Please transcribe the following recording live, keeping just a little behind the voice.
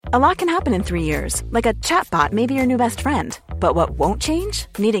A lot can happen in 3 years, like a chatbot may be your new best friend. But what won't change?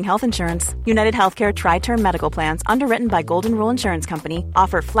 Needing health insurance. United Healthcare Tri-Term Medical Plans, underwritten by Golden Rule Insurance Company,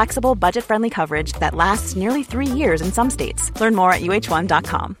 offer flexible, budget-friendly coverage that lasts nearly 3 years in some states. Learn more at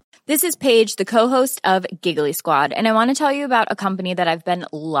uh1.com. This is Paige, the co-host of Giggly Squad, and I want to tell you about a company that I've been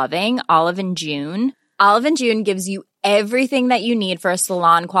loving, Olive & June. Olive & June gives you everything that you need for a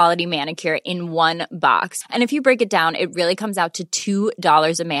salon-quality manicure in one box. And if you break it down, it really comes out to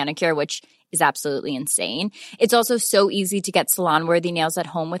 $2 a manicure, which is absolutely insane. It's also so easy to get salon-worthy nails at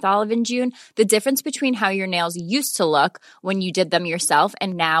home with Olive & June. The difference between how your nails used to look when you did them yourself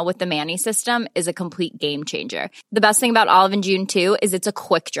and now with the Mani system is a complete game changer. The best thing about Olive & June, too, is it's a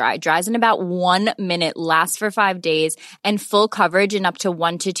quick dry. Dries in about 1 minute, lasts for 5 days, and full coverage in up to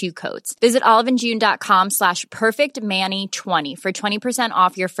 1 to 2 coats. Visit oliveandjune.com/perfectmani20 for 20%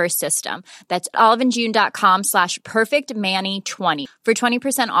 off your first system. That's oliveandjune.com/perfectmani20 for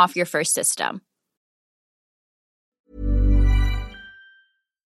 20% off your first system.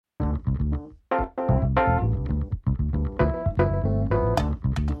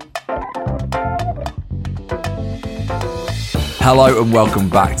 Hello and welcome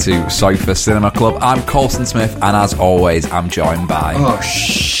back to Sofa Cinema Club. I'm Colson Smith, and as always, I'm joined by...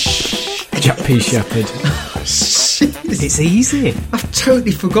 Jack P. Shepherd. It's easy. I've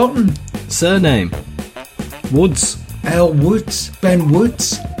totally forgotten. Surname? Woods. L. Woods. Ben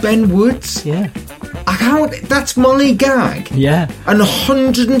Woods. Ben Woods. Yeah. I can't... That's my gag. Yeah. And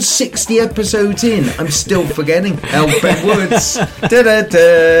 160 episodes in, I'm still forgetting. L. Ben Woods.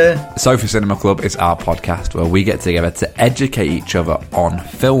 Da-da-da. Sofa Cinema Club is our podcast where we get together to educate each other on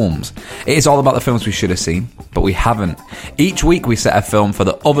films. It is all about the films we should have seen, but we haven't. Each week we set a film for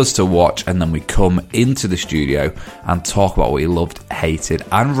the others to watch, and then we come into the studio and talk about what we loved, hated,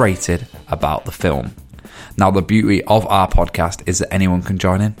 and rated about the film. Now, the beauty of our podcast is that anyone can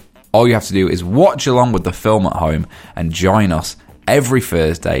join in. All you have to do is watch along with the film at home and join us every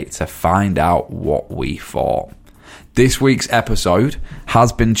Thursday to find out what we thought. This week's episode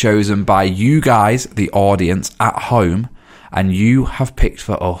has been chosen by you guys, the audience at home, and you have picked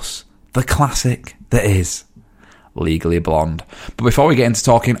for us the classic that is Legally Blonde. But before we get into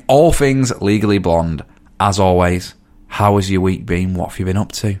talking all things Legally Blonde, as always, how has your week been? What have you been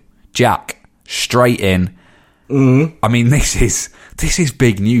up to? Jack, straight in. I mean, this is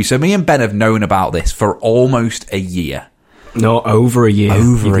big news. So me and Ben have known about this for almost a year. No, over a year.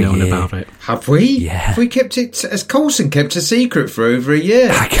 Over a year. About it. Have we? Yeah. Have we kept it, as Coulson kept a secret for over a year?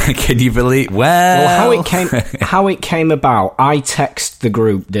 Can you believe? Well, how it came about, I text the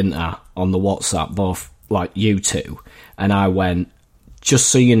group, didn't I, on the WhatsApp, both, like, you two, and I went, just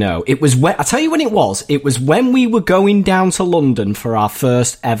so you know, it was when, I'll tell you when it was when we were going down to London for our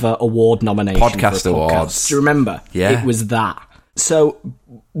first ever award nomination. Podcast awards. Do you remember? Yeah. It was that. So,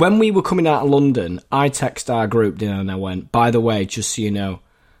 when we were coming out of London, I texted our group, didn't I, and I went, by the way, just so you know,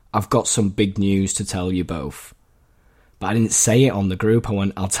 I've got some big news to tell you both. But I didn't say it on the group. I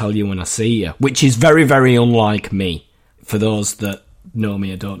went, I'll tell you when I see you, which is very, very unlike me. For those that know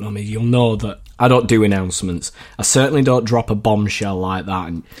me or don't know me, you'll know that I don't do announcements. I certainly don't drop a bombshell like that.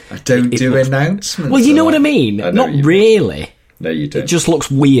 And I don't do announcements. Well, you know what I mean? Not really. No, you don't. It just looks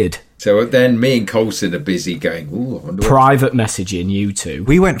weird. So then me and Coulson are busy going, ooh, I wonder private messaging you two.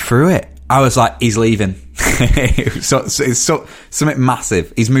 We went through it. I was like, he's leaving. It's something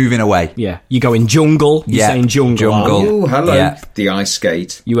massive. He's moving away. Yeah. You go in jungle. You're saying jungle. Oh, hello. Yep. The ice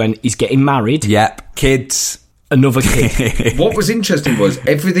skate. You went, he's getting married. Yep. Kids. Another kid. What was interesting was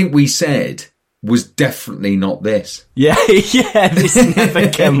everything we said was definitely not this. Yeah, this never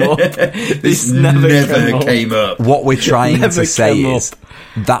came up. This never came up. What we're trying to say is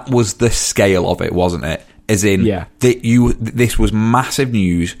that was the scale of it, wasn't it? As in, this was massive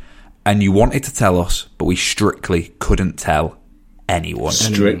news, and you wanted to tell us, but we strictly couldn't tell anyone.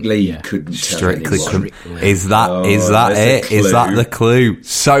 Strictly couldn't tell anyone. Is that it? Is that the clue?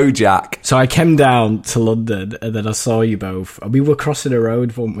 So, Jack. So I came down to London, and then I saw you both. And we were crossing a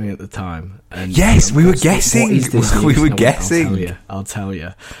road, weren't we, at the time? And yes, we were guessing. We were guessing. I'll tell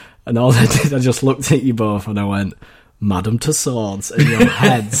you. And all I did, I just looked at you both, and I went, Madame Tussauds, and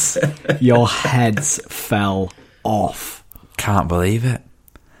your heads fell off. Can't believe it.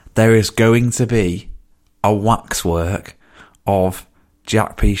 There is going to be a waxwork of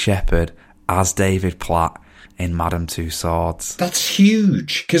Jack P. Shepherd as David Platt in Madame Tussauds. That's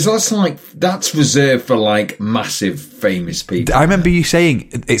huge, because that's reserved for massive famous people. I remember you saying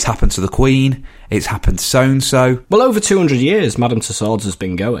it's happened to the Queen, it's happened to so-and-so. Well, over 200 years Madame Tussauds has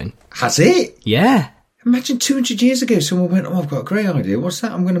been going. Has it? Yeah. Imagine 200 years ago someone went, I've got a great idea. What's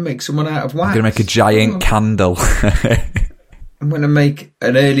that? I'm going to make someone out of wax. I'm going to make a giant candle. I'm going to make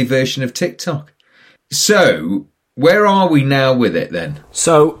an early version of TikTok. So, where are we now with it then?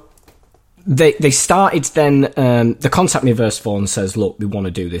 So, they started then, the Contact Me Verse phone says, look, we want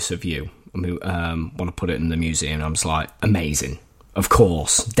to do this of you. And we want to put it in the museum. I was like, amazing. Of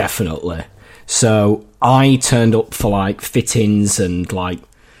course, definitely. So, I turned up for, like, fit-ins and, like,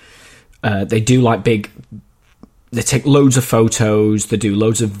 they do, like, they take loads of photos, they do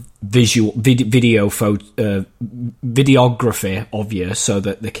loads of videography of you so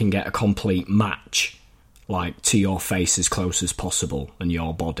that they can get a complete match, like, to your face as close as possible and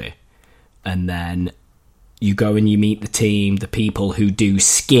your body. And then you go and you meet the team, the people who do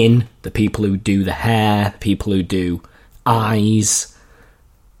skin, the people who do the hair, the people who do eyes,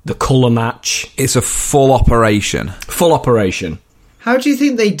 the colour match. It's a full operation. Full operation. How do you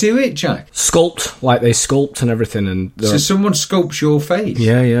think they do it, Jack? Sculpt, like they sculpt and everything. And so someone sculpts your face?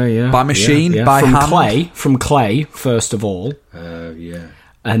 Yeah. By machine, yeah. by hand? From clay, first of all. Yeah.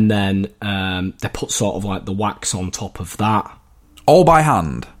 And then they put sort of like the wax on top of that. All by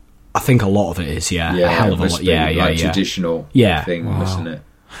hand? I think a lot of it is, yeah. A hell of a lot. Yeah. Traditional thing, isn't it?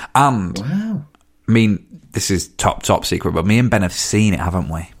 And, I mean, this is top secret, but me and Ben have seen it, haven't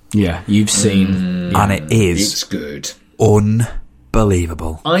we? Yeah, you've seen. And it is... It's good.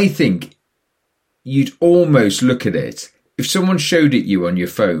 Unbelievable. I think you'd almost look at it, if someone showed it you on your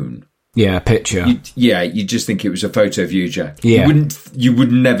phone... Yeah, a picture. You'd just think it was a photo of you, Jack. Yeah. You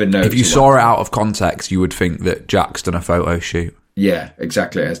would never know. If you saw it out of context, you would think that Jack's done a photo shoot. Yeah,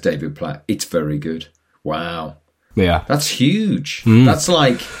 exactly, as David Platt. It's very good. Wow. Yeah. That's huge. That's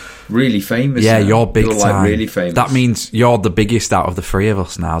like really famous. Yeah, now. you're big time. Like really famous. That means you're the biggest out of the three of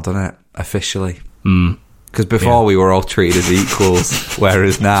us now, doesn't it? Officially. Because before we were all treated as equals,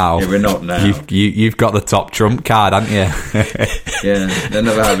 whereas now... Yeah, we're not now. You've got the top trump card, haven't you? Yeah, I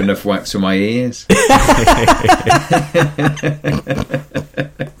never have enough wax for my ears.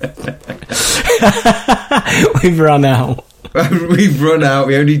 We've run out. We've run out.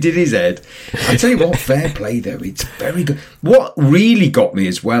 We only did his head. I tell you what, fair play though. It's very good. What really got me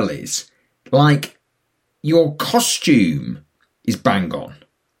as well is, like, your costume is bang on.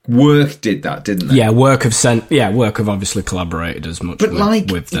 Work did that, didn't they? Yeah, Work have obviously collaborated as much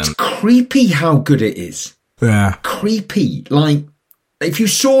with them. It's creepy how good it is. Yeah. Creepy. Like, if you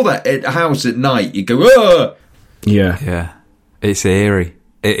saw that at a house at night, you'd go, oh! Yeah. Yeah. It's eerie.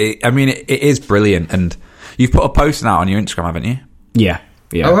 It is brilliant. And you've put a post out on your Instagram, haven't you? Yeah.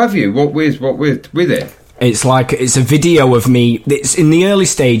 Oh, have you? What with it? It's a video of me. It's in the early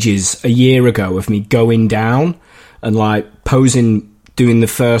stages a year ago of me going down and, like, posing, doing the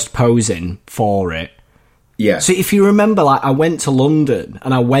first posing for it. Yeah. So if you remember, like, I went to London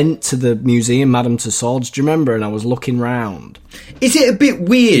and I went to the museum, Madame Tussauds, do you remember? And I was looking round. Is it a bit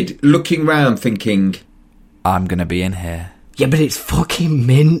weird looking round thinking, I'm going to be in here? Yeah, but it's fucking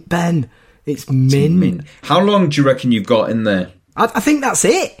mint, Ben. It's mint. How long do you reckon you've got in there? I think that's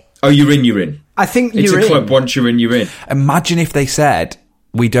it. Oh, you're in. I think it's you're in. It's a club. Once you're in. Imagine if they said,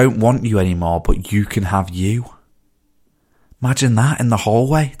 we don't want you anymore, but you can have you. Imagine that in the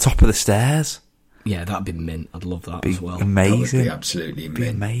hallway, top of the stairs. Yeah, that'd be mint. I'd love that as well. Amazing. That would be absolutely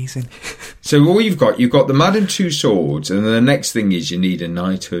mint. Amazing. So all you've got the Madame Tussauds, and then the next thing is you need a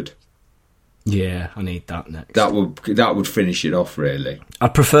knighthood. Yeah, I need that next. That would finish it off, really.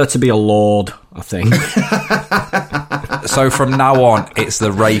 I'd prefer to be a lord, I think. So from now on, it's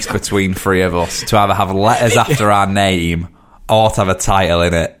the race between three of us to either have letters after our name or to have a title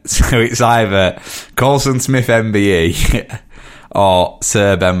in it. So it's either Colson Smith MBE or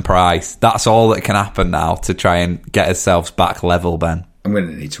Sir Ben Price. That's all that can happen now to try and get ourselves back level, Ben. I'm going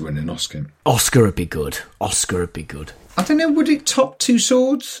to need to win an Oscar. Oscar would be good. I don't know, would it top Two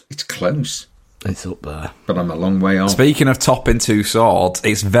Swords? It's close. It's up there. But I'm a long way off. Speaking of topping Two Swords,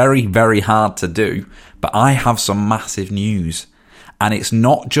 it's very, very hard to do, but I have some massive news. And it's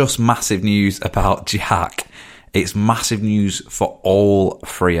not just massive news about Jack, it's massive news for all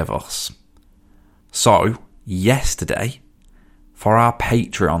three of us. So, yesterday, for our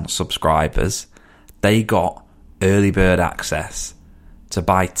Patreon subscribers, they got early bird access to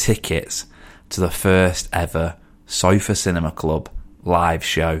buy tickets to the first ever Sofa Cinema Club live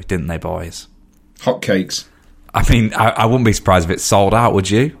show, didn't they, boys? Hotcakes. I mean, I wouldn't be surprised if it's sold out, would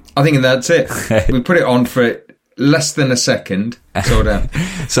you? I think that's it. We put it on for less than a second. Sold out.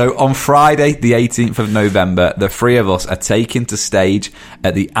 So on Friday, the 18th of November, the three of us are taken to stage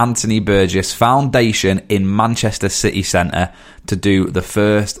at the Anthony Burgess Foundation in Manchester City Centre to do the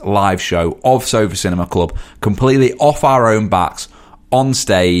first live show of Sofa Cinema Club, completely off our own backs, on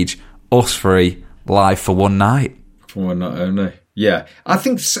stage, us three, live for one night. For one night only. Yeah. I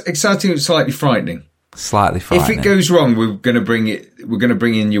think it's exciting and slightly frightening. Slightly If frightening. it goes wrong, we're going to bring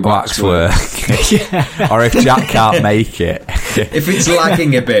in your Waxwork. Or if Jack can't make it. If it's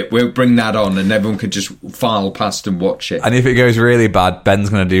lagging a bit, we'll bring that on and everyone can just file past and watch it. And if it goes really bad, Ben's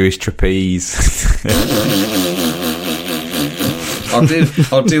going to do his trapeze.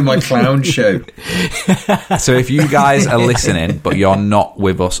 I'll do my clown show. So if you guys are listening, but you're not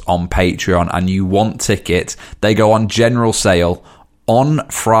with us on Patreon and you want tickets, they go on general sale on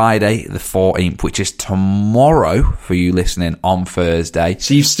Friday the 14th, which is tomorrow for you listening on Thursday.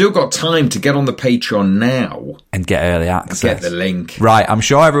 So you've still got time to get on the Patreon now. And get early access. Get the link. Right, I'm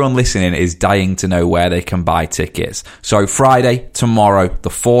sure everyone listening is dying to know where they can buy tickets. So Friday, tomorrow, the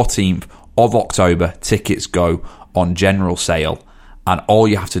 14th of October, tickets go on general sale. And all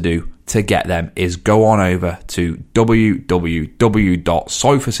you have to do to get them is go on over to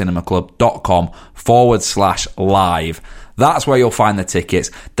www.sofacinemaclub.com/live. That's where you'll find the tickets.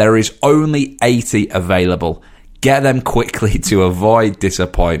 There is only 80 available. Get them quickly to avoid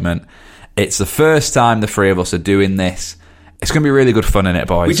disappointment. It's the first time the three of us are doing this. It's going to be really good fun in it,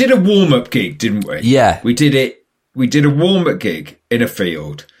 boys. We did a warm-up gig, didn't we? Yeah. We did it. We did a warm-up gig in a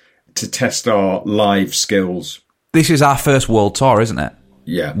field to test our live skills. This is our first world tour, isn't it?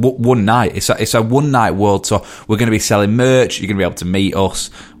 Yeah. One night. It's a one night world tour. We're going to be selling merch. You're going to be able to meet us.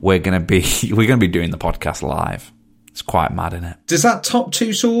 We're going to be doing the podcast live. It's quite mad, isn't it? Does that top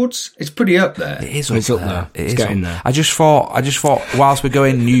two swords? It's pretty up there. It is It's up up there. there. It It's is getting up. there. I just thought whilst we're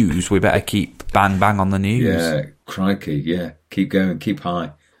going news, we better keep bang on the news. Yeah, crikey, yeah. Keep going, keep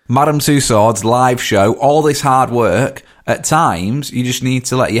high. Madame Two Swords live show. All this hard work. At times, you just need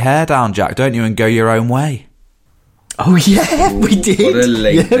to let your hair down, Jack, don't you, and go your own way. Oh, yeah, we did. What a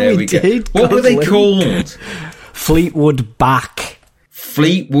link. Yeah, there we go. did. What Good were they link. called? Fleetwood Back,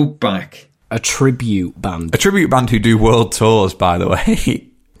 Fleetwood Back. a tribute band. A tribute band who do world tours, by the way.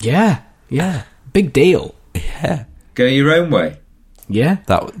 Yeah. Big deal. Yeah. Go your own way. Yeah.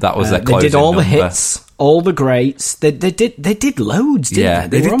 That was their They closing did all the number. hits, all the greats. They did loads, didn't Yeah,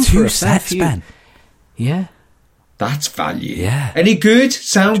 they? they were did on for 2 a fair sets, few. Ben. Yeah. That's value. Yeah. Any good?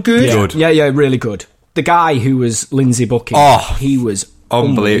 Sound good? Good. Yeah, really good. The guy who was Lindsay Bucking, he was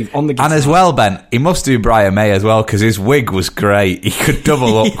Unbelievable. on the guitar. And as well, Ben, he must do Brian May as well, because his wig was great. He could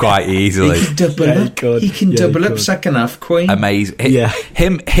double up quite easily. He can double Yeah, he up. could. He can Yeah, double he up could. second half Queen. Amazing. Yeah.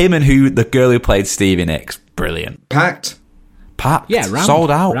 Him and the girl who played Stevie Nicks, brilliant. Packed. Packed. Yeah, rammed,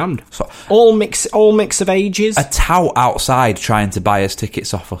 sold out. rammed. So, all mix of ages. a tout outside trying to buy us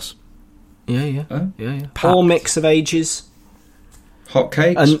tickets off us. Yeah. Packed. All mix of ages. Hot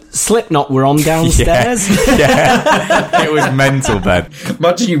cakes. And Slipknot were on downstairs. Yeah. It was mental, Ben.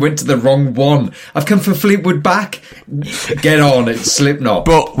 Imagine you went to the wrong one. I've come for Fleetwood Back. Get on, it's Slipknot.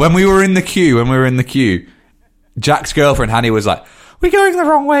 But when we were in the queue, Jack's girlfriend Hanny was like, "We're going the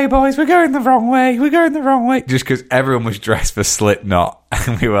wrong way, boys. We're going the wrong way. We're going the wrong way." Just because everyone was dressed for Slipknot,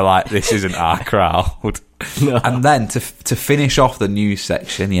 and we were like, "This isn't our crowd." No. And then to finish off the news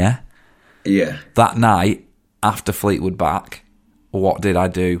section, Yeah. that night after Fleetwood Back, what did I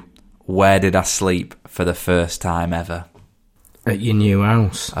do? Where did I sleep for the first time ever? At your new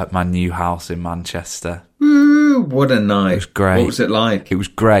house. At my new house in Manchester. Ooh, what a night. It was great. What was it like? It was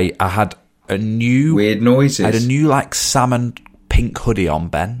great. I had a new Weird noises. I had a new like salmon pink hoodie on,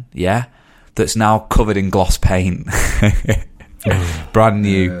 Ben, yeah, that's now covered in gloss paint. Brand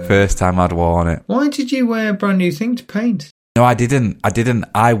new, first time I'd worn it. Why did you wear a brand new thing to paint? No, I didn't.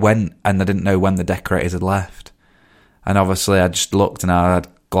 I went and I didn't know when the decorators had left. And obviously I just looked and I had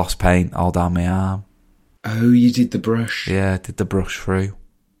gloss paint all down my arm. Oh, you did the brush. Yeah, did the brush through.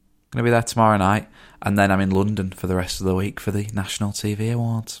 Gonna be there tomorrow night. And then I'm in London for the rest of the week for the National TV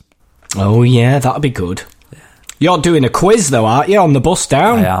Awards. Oh, yeah, that'll be good. Yeah. You're doing a quiz, though, aren't you, on the bus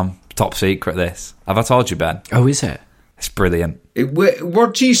down? I am. Top secret, this. Have I told you, Ben? Oh, is it? It's brilliant.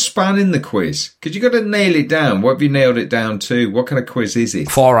 What do you span in the quiz? Because you got to nail it down. What have you nailed it down to? What kind of quiz is it?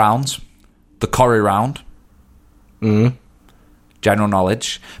 4 rounds. The Corrie round. General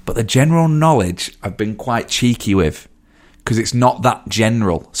knowledge. But the general knowledge I've been quite cheeky with, because it's not that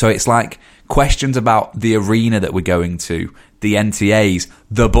general. So it's like questions about the arena that we're going to, the NTAs,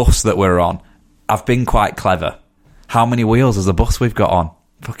 the bus that we're on. I've been quite clever. How many wheels has the bus we've got on?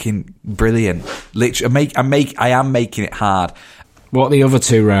 Fucking brilliant. Literally, I am making it hard. What are the other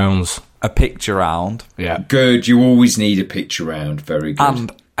 2 rounds? A picture round. Yeah. Good. You always need a picture round. Very good.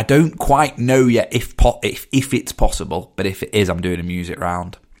 And I don't quite know yet if it's possible, but if it is, I'm doing a music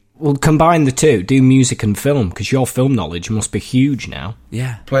round. Well, combine the 2. Do music and film, because your film knowledge must be huge now.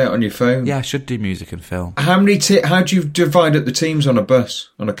 Yeah. Play it on your phone. Yeah, I should do music and film. How do you divide up the teams on a bus,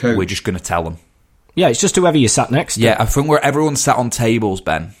 on a coach? We're just going to tell them. Yeah, it's just whoever you sat next to. Yeah, I think everyone's sat on tables,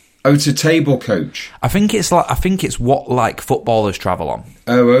 Ben. Oh, it's a table coach. I think it's what like footballers travel on.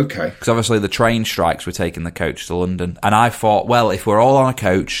 Oh, okay. Because obviously the train strikes were taking the coach to London, and I thought, well, if we're all on a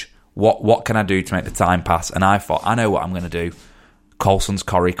coach, what can I do to make the time pass? And I thought, I know what I'm going to do. Coulson's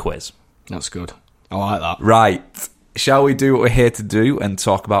Corrie quiz. That's good. I like that. Right. Shall we do what we're here to do and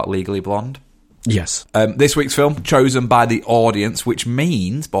talk about Legally Blonde? Yes. This week's film, chosen by the audience, which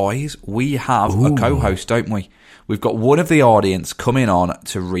means, boys, we have a co-host, don't we? We've got one of the audience coming on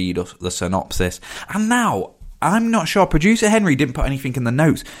to read us the synopsis. And now, I'm not sure, producer Henry didn't put anything in the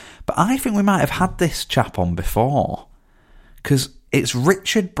notes, but I think we might have had this chap on before. Because it's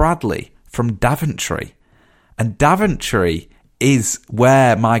Richard Bradley from Daventry. And Daventry is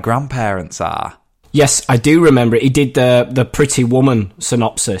where my grandparents are. Yes, I do remember it. He did the Pretty Woman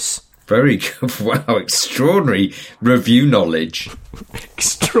synopsis. Very good. Wow, extraordinary review knowledge.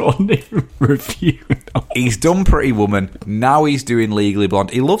 Extraordinary review knowledge. He's done Pretty Woman. Now he's doing Legally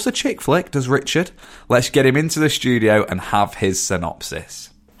Blonde. He loves a chick flick, does Richard? Let's get him into the studio and have his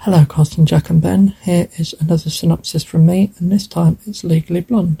synopsis. Hello, Carsten, Jack and Ben. Here is another synopsis from me, and this time it's Legally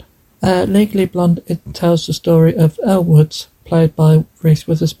Blonde. Legally Blonde, it tells the story of Elle Woods, played by Reese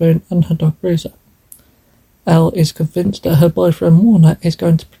Witherspoon, and her dog Bruiser. Elle is convinced that her boyfriend Warner is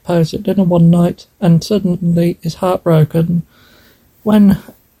going to propose at dinner one night and suddenly is heartbroken when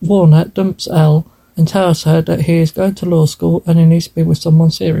Warner dumps Elle and tells her that he is going to law school and he needs to be with someone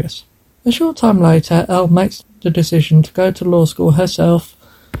serious. A short time later, Elle makes the decision to go to law school herself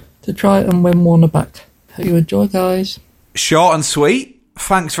to try and win Warner back. Hope you enjoy, guys. Short and sweet.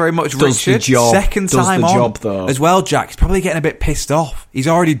 Thanks very much, Does Richard. the job. Second Does time the on job, though. as well. Jack, he's probably getting a bit pissed off. He's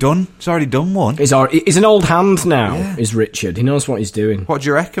already done one. He's an old hand now, is Richard. He knows what he's doing. What do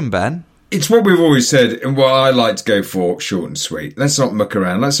you reckon, Ben? It's what we've always said, and what I like to go for, short and sweet. Let's not muck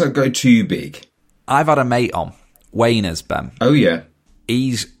around. Let's not go too big. I've had a mate on, Wayners, Ben. Oh, yeah.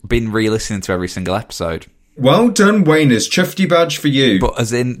 He's been re-listening to every single episode. Well done, Wayners. Chuffedy badge for you. But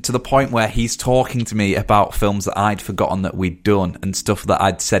as in, to the point where he's talking to me about films that I'd forgotten that we'd done and stuff that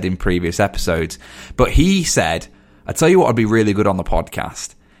I'd said in previous episodes. But he said, I tell you what would be really good on the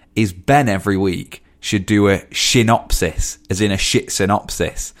podcast, is Ben every week should do a synopsis, as in a shit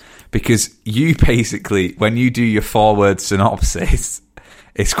synopsis. Because you basically, when you do your 4-word synopsis,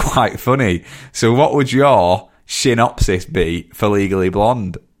 it's quite funny. So what would your synopsis be for Legally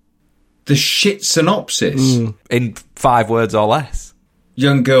Blonde? The shit synopsis. In 5 words or less.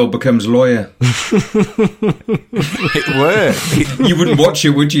 Young girl becomes lawyer. It worked. You wouldn't watch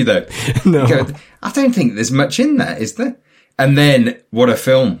it, would you, though? No. I don't think there's much in that, is there? And then, what a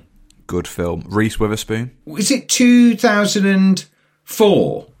film. Good film. Reese Witherspoon. Is it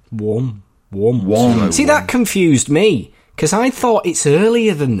 2004? Warm. See, that confused me, because I thought it's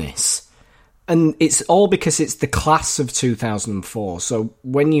earlier than this. And it's all because it's the class of 2004. So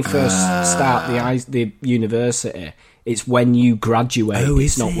when you first start the university, it's when you graduate.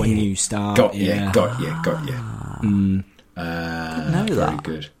 It's not when you start. Got you. Know Very that.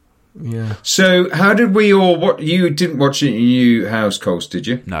 good. Yeah. So how did we all... What you didn't watch it in your new house, Coles, did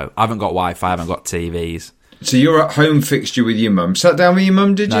you? No, I haven't got Wi-Fi, I haven't got TVs. So you're at home fixture with your mum. Sat down with your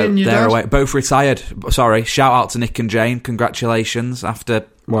mum, did you? No, And your they're dad? away. Both retired. Sorry, shout out to Nick and Jane. Congratulations. After...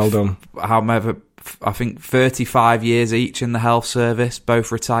 Well done. However, I think 35 years each in the health service,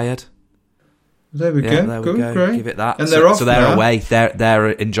 both retired. There we Yeah, go. there Good, we go. great. Give it that. And they're off so they're now. away.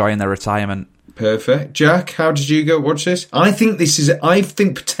 They're enjoying their retirement. Perfect. Jack, how did you go watch this? I think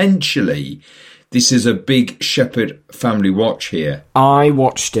potentially this is a big Shepherd family watch here. I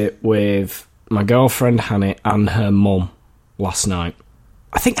watched it with my girlfriend Hanny and her mum last night.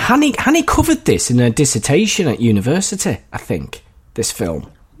 I think Hanny covered this in her dissertation at university, I think, this film.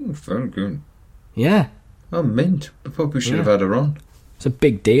 Oh, very good. Yeah. Oh, mint. We probably should have had her on. It's a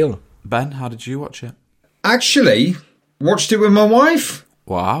big deal. Ben, how did you watch it? Actually, watched it with my wife.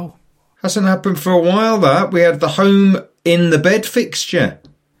 Wow. Hasn't happened for a while, that. We had the home in the bed fixture.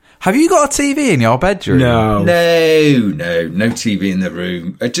 Have you got a TV in your bedroom? No TV in the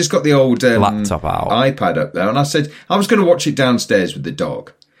room. I just got the old Laptop out. iPad up there, and I said I was going to watch it downstairs with the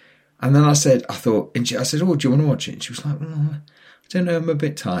dog. And then I said, I said, oh, do you want to watch it? And she was like, I don't know, I'm a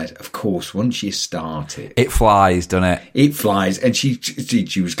bit tired. Of course, once you start it. It flies, doesn't it? It flies. And she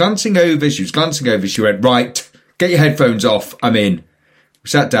was glancing over. She went, right, get your headphones off. I'm in. We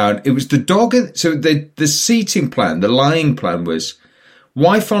sat down. It was the dog. So the seating plan, the lying plan was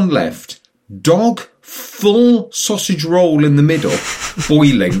wife on left, dog full sausage roll in the middle,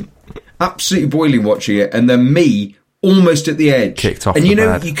 boiling, absolutely boiling watching it. And then me almost at the edge. Kicked off and the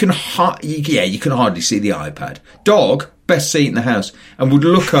bed. you can hardly see the iPad. Dog, best seat in the house, and would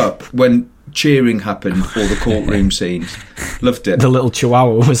look up when cheering happened for the courtroom scenes. Loved it. The little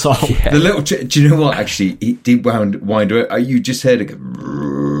chihuahua was on. The little... Do you know what, actually? It did wind up. You just heard a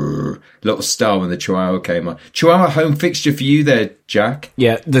little star when the chihuahua came on. Chihuahua home fixture for you there, Jack.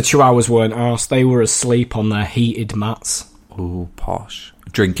 Yeah, the chihuahuas weren't arsed. They were asleep on their heated mats. Ooh, posh.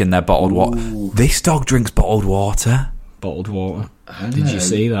 Drinking their bottled water. This dog drinks bottled water. Bottled water. Did you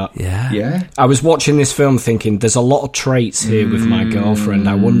see that? Yeah. I was watching this film thinking, there's a lot of traits here with my girlfriend.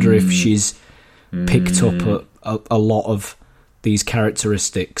 I wonder if she's picked up a lot of these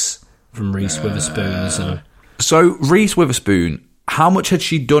characteristics from Reese Witherspoon. So, Reese Witherspoon, how much had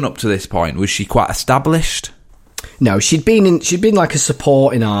she done up to this point? Was she quite established? No, she'd been like a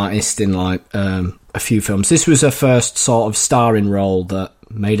supporting artist in like a few films. This was her first sort of starring role that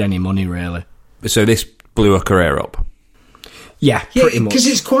made any money, really. So this blew her career up? Yeah, pretty much. Because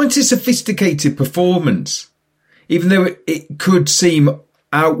it's quite a sophisticated performance. Even though it could seem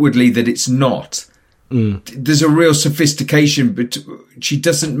outwardly that it's not. There's a real sophistication, but she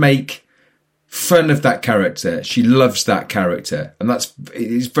doesn't make fun of that character. She loves that character, and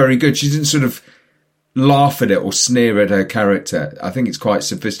it's very good. She doesn't sort of laugh at it or sneer at her character. I think it's quite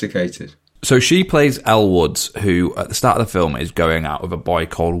sophisticated. So she plays Elle Woods, who at the start of the film is going out with a boy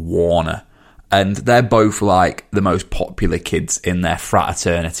called Warner. And they're both like the most popular kids in their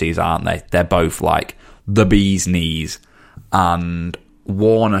fraternities, aren't they? They're both like the bee's knees. And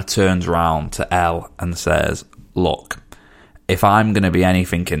Warner turns around to Elle and says, look, if I'm going to be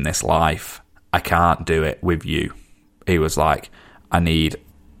anything in this life, I can't do it with you. He was like, he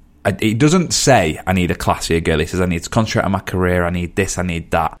doesn't say I need a classier girl. He says, I need to concentrate on my career. I need this, I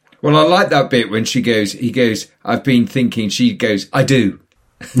need that. Well, I like that bit when he goes, I've been thinking, she goes, I do.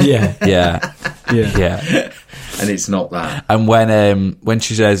 Yeah. Yeah. Yeah. And it's not that. And when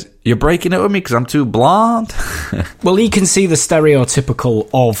she says, you're breaking up with me because I'm too blonde. Well, he can see the stereotypical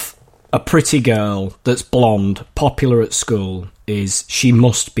of a pretty girl that's blonde, popular at school, is she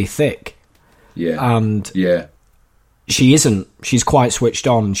must be thick. Yeah. And yeah. She isn't. She's quite switched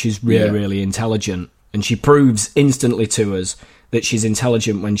on. She's really intelligent. And she proves instantly to us that she's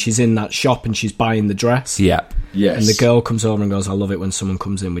intelligent when she's in that shop and she's buying the dress. Yeah. Yes. And the girl comes over and goes, I love it when someone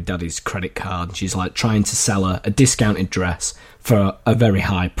comes in with daddy's credit card. And she's like trying to sell her a discounted dress for a very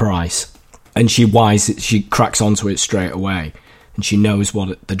high price. And she cracks onto it straight away. And she knows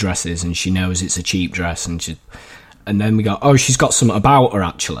what the dress is and she knows it's a cheap dress. And then we go, oh, she's got something about her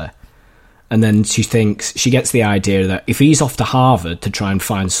actually. And then she gets the idea that if he's off to Harvard to try and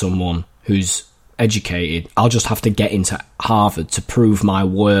find someone who's educated, I'll just have to get into Harvard to prove my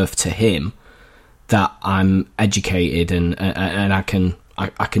worth to him that I'm educated and I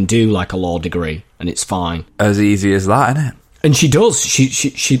can do like a law degree and it's fine. As easy as that, isn't it? And she does.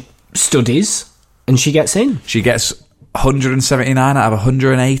 She studies and she gets in. She gets 179 out of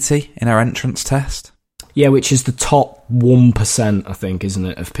 180 in her entrance test. Yeah, which is the top 1%, I think, isn't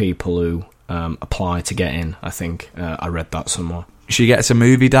it, of people who apply to get in. I think I read that somewhere. She gets a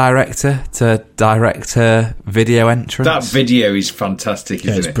movie director to direct her video entrance. That video is fantastic,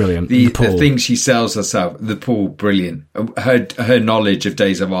 isn't it? It's brilliant. The thing she sells herself, the pool, brilliant. Her knowledge of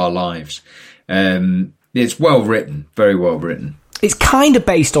Days of Our Lives. It's well written, very well written. It's kind of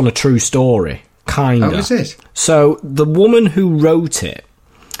based on a true story, kind of. How is it? So the woman who wrote it,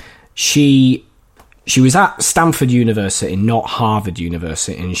 she was at Stanford University, not Harvard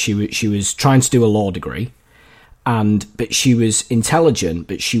University, and she was trying to do a law degree. But she was intelligent,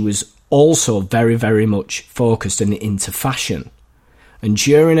 but she was also very, very much focused and into fashion. And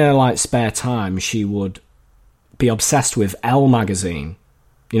during her spare time, she would be obsessed with Elle magazine,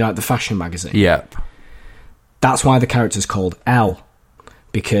 like the fashion magazine. Yep. That's why the character's called Elle,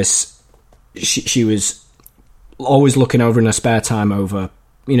 because she was always looking over in her spare time over,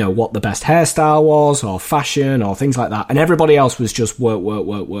 what the best hairstyle was, or fashion, or things like that. And everybody else was just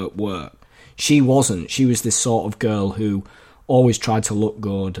work. She wasn't. She was this sort of girl who always tried to look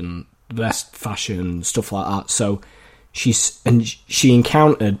good and the best fashion, stuff like that. So she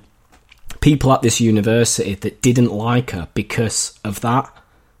encountered people at this university that didn't like her because of that.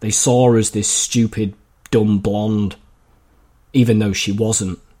 They saw her as this stupid, dumb blonde, even though she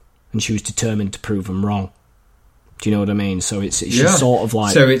wasn't. And she was determined to prove them wrong. Do you know what I mean? So she's sort of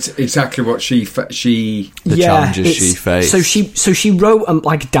like... So it's exactly what she challenges she faced. So she wrote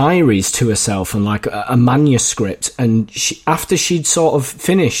diaries to herself and a manuscript. And after she'd sort of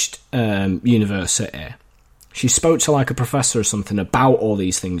finished university, she spoke to a professor or something about all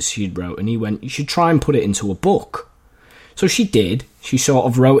these things she'd wrote. And he went, you should try and put it into a book. So she did. She sort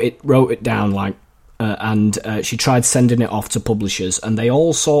of wrote it down and she tried sending it off to publishers. And they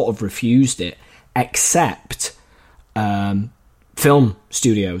all sort of refused it, except... film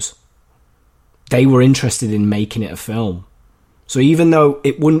studios. they were interested in making it a film. So even though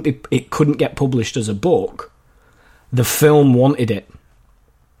it couldn't get published as a book, the film wanted it.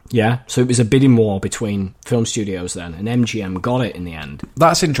 Yeah, so it was a bidding war between film studios then, and MGM got it in the end.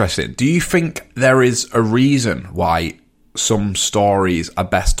 That's interesting. Do you think there is a reason why some stories are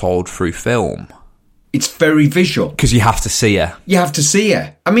best told through film? It's very visual. Because you have to see her. You have to see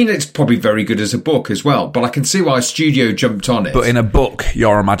her. I mean, it's probably very good as a book as well, but I can see why a studio jumped on it. But in a book,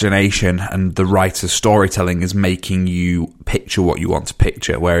 your imagination and the writer's storytelling is making you picture what you want to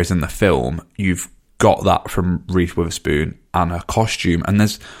picture, whereas in the film, you've got that from Reese Witherspoon and her costume. And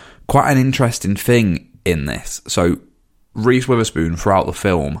there's quite an interesting thing in this. So Reese Witherspoon, throughout the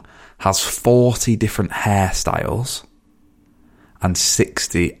film, has 40 different hairstyles and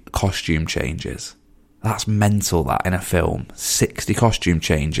 60 costume changes. That's mental, that, in a film. 60 costume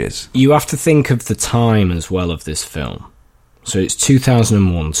changes. You have to think of the time as well of this film. So it's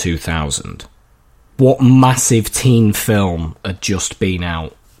 2001, 2000. What massive teen film had just been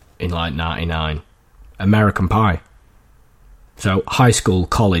out in like 99? American Pie. So high school,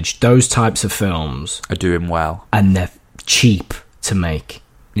 college, those types of films Are doing well. And they're cheap to make.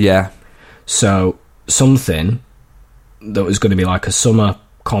 Yeah. So something that was going to be like a summer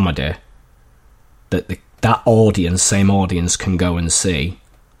comedy that that audience, same audience, can go and see.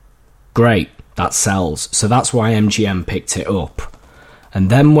 Great, that sells. So that's why MGM picked it up. And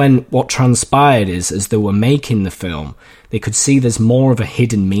then what transpired is, as they were making the film, they could see there's more of a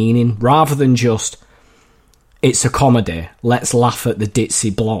hidden meaning, rather than just, it's a comedy, let's laugh at the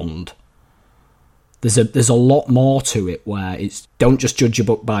ditzy blonde. There's a lot more to it, where it's, don't just judge a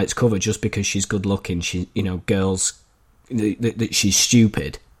book by its cover just because she's good looking. Girls, that she's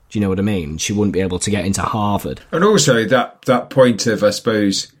stupid. Do you know what I mean? She wouldn't be able to get into Harvard. And also that point of, I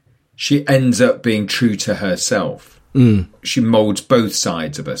suppose, she ends up being true to herself. She moulds both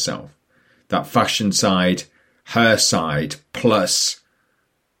sides of herself. That fashion side, her side, plus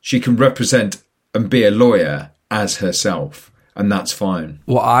she can represent and be a lawyer as herself. And that's fine.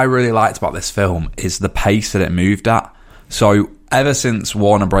 What I really liked about this film is the pace that it moved at. So ever since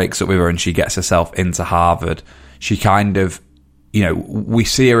Warner breaks up with her and she gets herself into Harvard, she kind of, we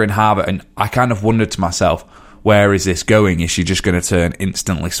see her in Harvard, and I kind of wondered to myself, where is this going? Is she just going to turn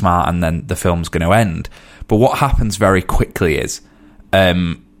instantly smart and then the film's going to end? But what happens very quickly is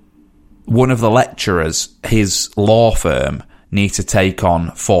one of the lecturers, his law firm, need to take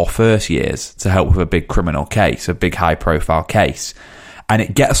on 4 first years to help with a big criminal case, a big high-profile case. And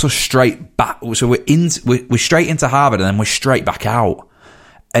it gets us straight back. So we're straight into Harvard, and then we're straight back out.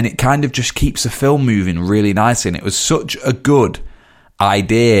 And it kind of just keeps the film moving really nicely. And it was such a good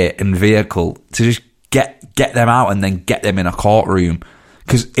idea and vehicle to just get them out and then get them in a courtroom.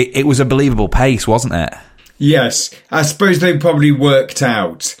 Because it was a believable pace, wasn't it? Yes. I suppose they probably worked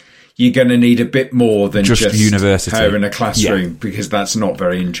out you're going to need a bit more than just university. Her in a classroom, because that's not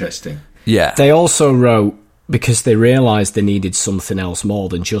very interesting. Yeah. They also wrote, because they realised they needed something else more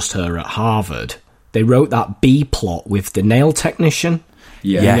than just her at Harvard, they wrote that B plot with the nail technician.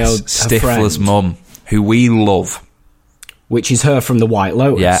 Yeah. Yes, Stifler's mum, who we love. Which is her from The White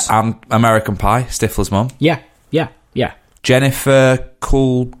Lotus. Yeah, and American Pie, Stifler's mum. Yeah. Jennifer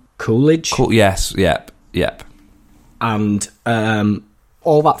Coolidge. Yes, yep. And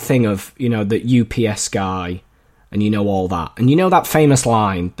all that thing of, the UPS guy, and all that. And that famous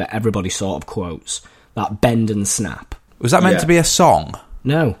line that everybody sort of quotes, that bend and snap. Was that meant to be a song?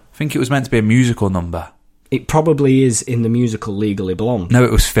 No. I think it was meant to be a musical number. It probably is in the musical Legally Blonde. No,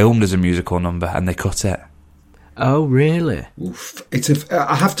 it was filmed as a musical number and they cut it. Oh, really? Oof.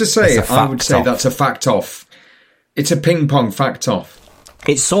 I have to say, I would say that's a fact off. It's a ping-pong fact off.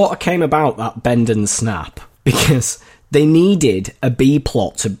 It sort of came about, that bend and snap, because they needed a B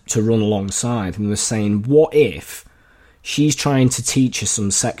plot to run alongside, and they were saying, what if she's trying to teach her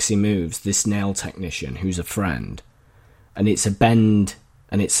some sexy moves, this nail technician who's a friend, and it's a bend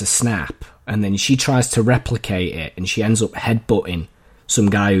and it's a snap, and then she tries to replicate it and she ends up headbutting some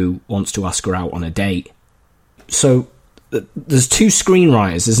guy who wants to ask her out on a date. So there's 2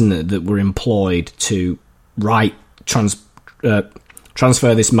 screenwriters, isn't there, that were employed to write,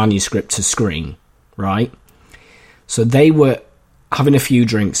 transfer this manuscript to screen, right? So they were having a few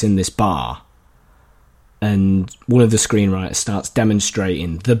drinks in this bar, and one of the screenwriters starts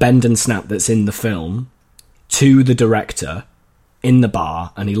demonstrating the bend and snap that's in the film to the director in the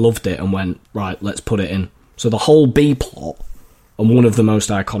bar, and he loved it and went, right, let's put it in. So the whole B plot, and one of the most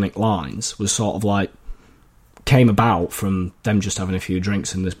iconic lines, was sort of like, came about from them just having a few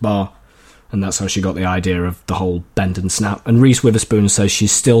drinks in this bar, and that's how she got the idea of the whole bend and snap. And Reese Witherspoon says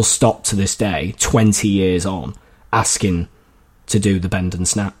she's still stopped to this day, 20 years on, asking to do the bend and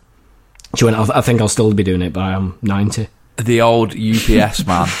snap. She went, I think I'll still be doing it, but I'm 90. The old UPS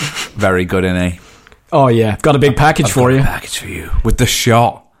man. Very good, isn't he? Oh, yeah. Got a big package I've for got you. a package for you. With the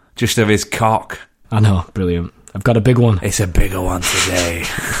shot just of his cock. I know. Brilliant. I've got a big one. It's a bigger one today.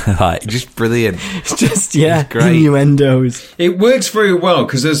 Like, just brilliant. It's just, yeah, It's great. innuendos. It works very well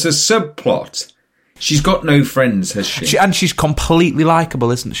because there's a subplot. She's got no friends, has she? And she's completely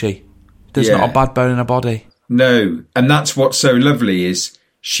likeable, isn't she? There's Yeah. not a bad bone in her body. No. And that's what's so lovely is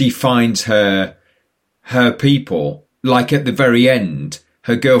she finds her people. Like at the very end,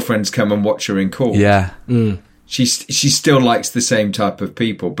 her girlfriends come and watch her in court. Yeah. She still likes the same type of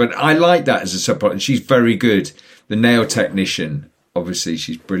people. But I like that as a subplot. And she's very good. The nail technician, obviously,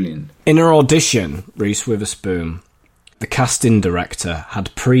 she's brilliant. In her audition, Reese Witherspoon, the casting director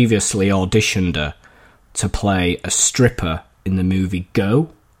had previously auditioned her to play a stripper in the movie Go.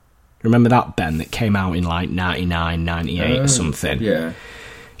 Remember that, Ben, that came out in like 99, 98 or something? Yeah.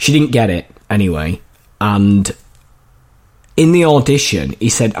 She didn't get it anyway. And in the audition, he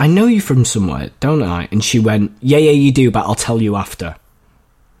said, I know you from somewhere, don't I? And she went, yeah, you do, but I'll tell you after.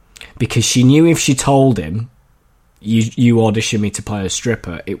 Because she knew if she told him, you auditioned me to play a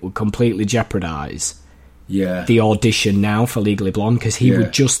stripper, it would completely jeopardise Yeah. the audition now for Legally Blonde, because he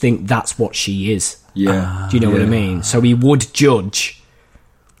would just think that's what she is. Yeah. Do you know what I mean? So he would judge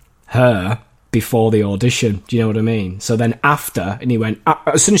her before the audition. Do you know what I mean? So then after, and he went,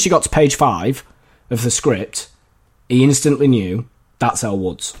 as soon as she got to page 5 of the script, he instantly knew that's Elle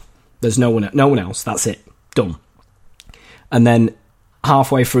Woods. There's no one else. That's it. Done. And then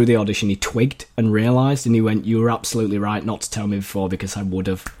halfway through the audition, he twigged and realised, and he went, you were absolutely right not to tell me before, because I would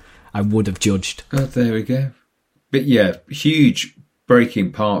have judged. Oh, there we go. But yeah, huge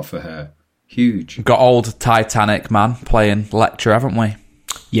breaking part for her. Huge. Got old Titanic man playing lecturer, haven't we?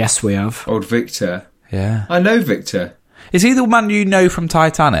 Yes, we have. Old Victor. Yeah. I know Victor. Is he the man you know from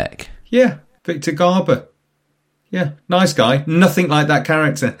Titanic? Yeah, Victor Garber. Yeah, nice guy. Nothing like that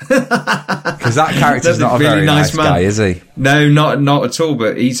character. Because that character's not a Really very nice man. guy, is he? No, not at all.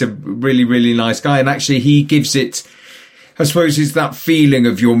 But he's a really, really nice guy. And actually, he gives it, I suppose, is that feeling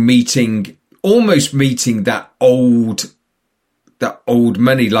of you're almost meeting that old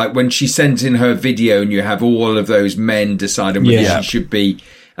money. Like when she sends in her video and you have all of those men deciding whether Yeah. she should be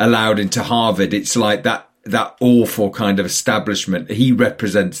allowed into Harvard. It's like that awful kind of establishment. He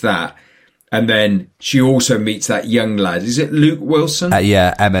represents that. And then she also meets that young lad. Is it Luke Wilson?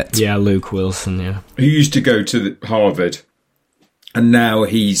 Yeah, Emmett. Yeah, Luke Wilson, yeah. Who used to go to Harvard. And now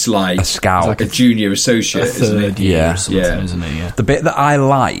he's like A scout. like a junior associate, A isn't third he? year Yeah. or something, Yeah. isn't it? Yeah. The bit that I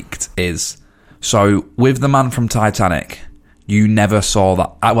liked is, so with the man from Titanic, you never saw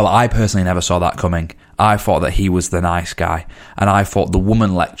that. Well, I personally never saw that coming. I thought that he was the nice guy. And I thought the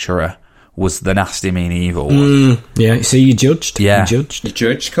woman lecturer was the nasty, mean, evil one. Yeah, so you judged. Yeah. You judged. You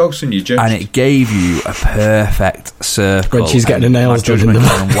judged, Coulson, you judged. And it gave you a perfect circle. When she's getting her nails my done in judgment the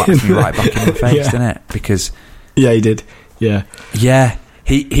gone and whacked me right back in the face, Yeah. didn't it? Because, Yeah, he did. Yeah. yeah,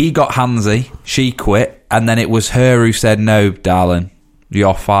 he got handsy, she quit, and then it was her who said, no, darling,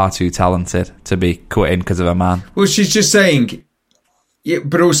 you're far too talented to be quitting because of a man. Well, she's just saying, yeah,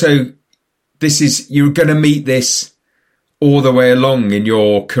 but also, you're going to meet this all the way along in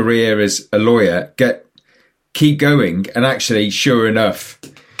your career as a lawyer. Keep going. And actually, sure enough,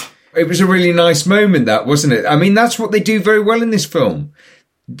 it was a really nice moment, that, wasn't it? I mean, that's what they do very well in this film.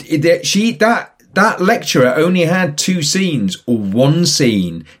 That lecturer only had 2 scenes or 1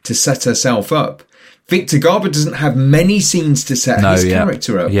 scene to set herself up. Victor Garber doesn't have many scenes to set his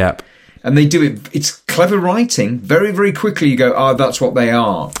character up. Yep. And they do it. It's clever writing. Very, very quickly you go, oh, that's what they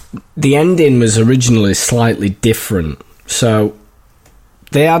are. The ending was originally slightly different. So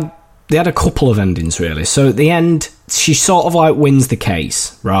they had a couple of endings, really. So at the end, she sort of like wins the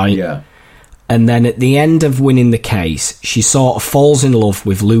case, right? Yeah. And then at the end of winning the case, she sort of falls in love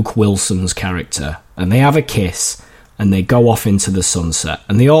with Luke Wilson's character. And they have a kiss, and they go off into the sunset.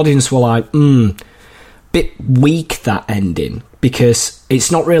 And the audience were like, bit weak, that ending, because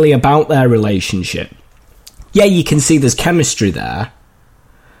it's not really about their relationship. Yeah, you can see there's chemistry there,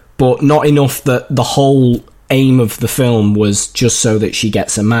 but not enough that the whole aim of the film was just so that she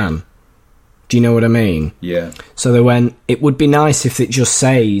gets a man. Do you know what I mean? Yeah. So they went, it would be nice if it just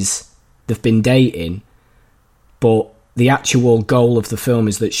says they've been dating, but the actual goal of the film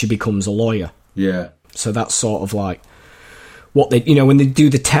is that she becomes a lawyer. Yeah. So that's sort of like what they, when they do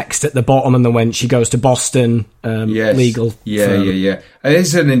the text at the bottom and then when she goes to Boston, Yes. legal. Yeah, firm. yeah. And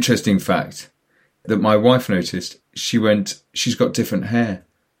it's an interesting fact that my wife noticed. She's got different hair.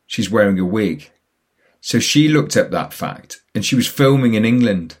 She's wearing a wig. So she looked up that fact, and she was filming in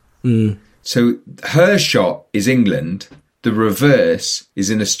England. So her shot is England, the reverse is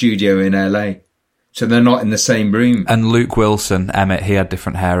in a studio in LA. So they're not in the same room. And Luke Wilson, Emmett, he had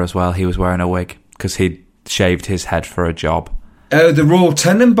different hair as well. He was wearing a wig because he'd shaved his head for a job. Oh, the Royal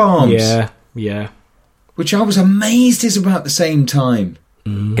Tenenbaums. Yeah. Which I was amazed is about the same time.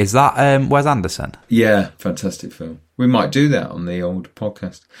 Is that Wes Anderson? Yeah, fantastic film. We might do that on the old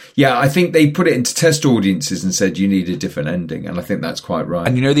podcast. Yeah, I think they put it into test audiences and said you need a different ending, and I think that's quite right.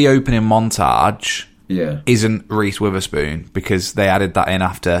 And you know the opening montage yeah. isn't Reese Witherspoon because they added that in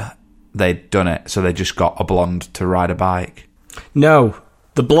after they'd done it, so they just got a blonde to ride a bike. No,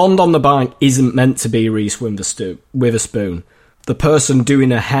 the blonde on the bike isn't meant to be Reese Witherspoon. The person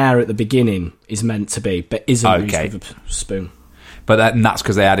doing her hair at the beginning is meant to be, but isn't Reese Witherspoon. But that's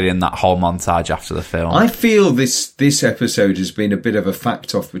because they added in that whole montage after the film. I feel this episode has been a bit of a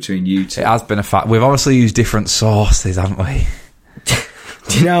fact-off between you two. It has been a fact. We've obviously used different sources, haven't we?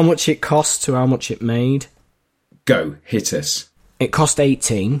 Do you know how much it cost to how much it made? Go, hit us. It cost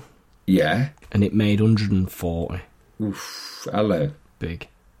 18. Yeah. And it made 140. Oof, hello. Big.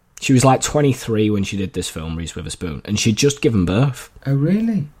 She was like 23 when she did this film, Reese Witherspoon, and she'd just given birth. Oh,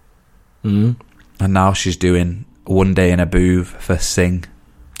 really? And now she's doing One Day in a Booth for Sing.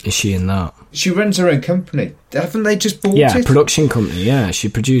 Is she in that? She runs her own company. Haven't they just bought it? Yeah, production company, yeah. She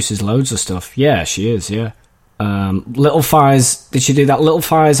produces loads of stuff. Yeah, she is, yeah. Little Fires, did she do that? Little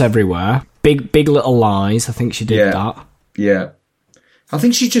Fires Everywhere. Big Little Lies, I think she did that. Yeah. I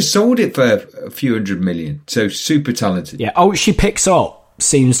think she just sold it for a few $100 million. So super talented. Yeah. Oh, she picks up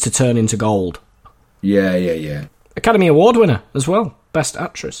Seems to Turn into Gold. Yeah. Academy Award winner as well. Best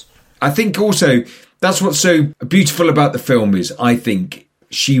Actress. I think also that's what's so beautiful about the film is I think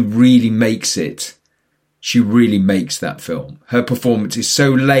she really makes it. She really makes that film. Her performance is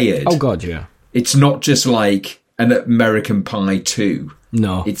so layered. Oh, God, yeah. It's not just like an American Pie 2.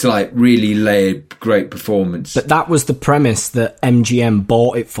 No. It's like really layered, great performance. But that was the premise that MGM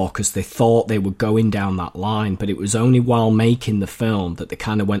bought it for because they thought they were going down that line. But it was only while making the film that they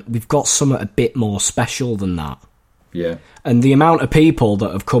kind of went, we've got something a bit more special than that. Yeah. And the amount of people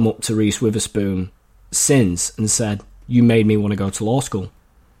that have come up to Reese Witherspoon since and said, you made me want to go to law school.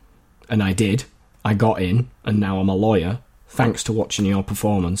 And I did. I got in, and now I'm a lawyer, thanks to watching your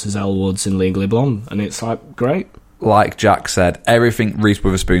performance as Elle Woods in Legally Blonde. And it's like, great. Like Jack said, everything Reese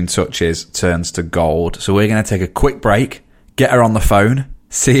Witherspoon touches turns to gold. So we're going to take a quick break, get her on the phone,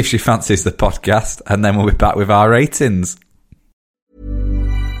 see if she fancies the podcast, and then we'll be back with our ratings.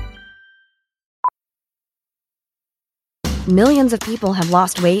 Millions of people have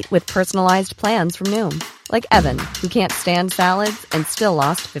lost weight with personalized plans from Noom. Like Evan, who can't stand salads and still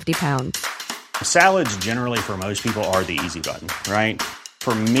lost 50 pounds. Salads generally for most people are the easy button, right?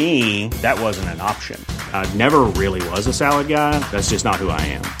 For me, that wasn't an option. I never really was a salad guy. That's just not who I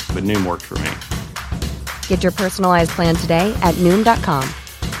am. But Noom worked for me. Get your personalized plan today at Noom.com.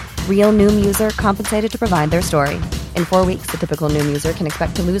 Real Noom user compensated to provide their story. In 4 weeks, the typical Noom user can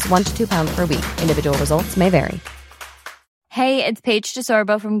expect to lose 1 to 2 pounds per week. Individual results may vary. Hey, it's Paige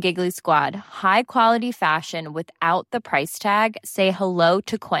DeSorbo from Giggly Squad. High quality fashion without the price tag. Say hello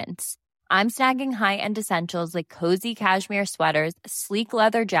to Quince. I'm snagging high-end essentials like cozy cashmere sweaters, sleek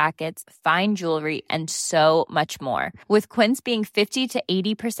leather jackets, fine jewelry, and so much more. With Quince being 50 to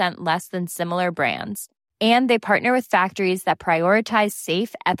 80% less than similar brands. And they partner with factories that prioritize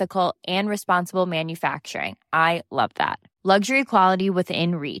safe, ethical, and responsible manufacturing. I love that. Luxury quality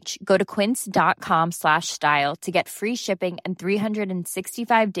within reach. Go to quince.com/style to get free shipping and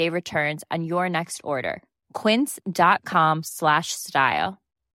 365-day returns on your next order. Quince.com/style.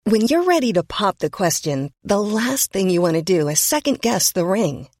 When you're ready to pop the question, the last thing you want to do is second-guess the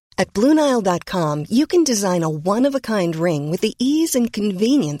ring. At BlueNile.com, you can design a one-of-a-kind ring with the ease and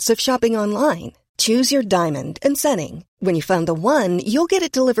convenience of shopping online. Choose your diamond and setting. When you find the one, you'll get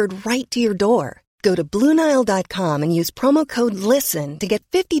it delivered right to your door. Go to BlueNile.com and use promo code LISTEN to get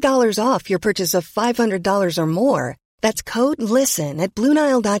 $50 off your purchase of $500 or more. That's code LISTEN at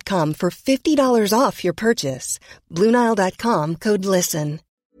BlueNile.com for $50 off your purchase. BlueNile.com, code LISTEN.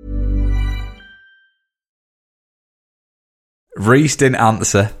 Reese didn't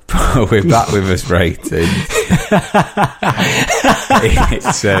answer, but we're back with his rating.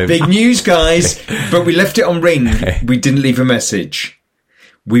 Big news, guys. But we left it on ring. We didn't leave a message.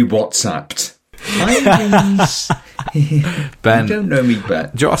 We WhatsApped. Hi, Reese. Ben, you don't know me,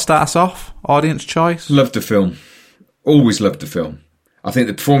 Ben. Do you want to start us off? Audience choice? Loved the film. Always loved the film. I think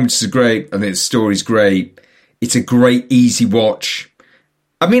the performances are great. I think the story's great. It's a great, easy watch.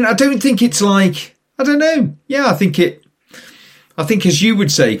 I mean, I don't think it's like... I don't know. Yeah, I think as you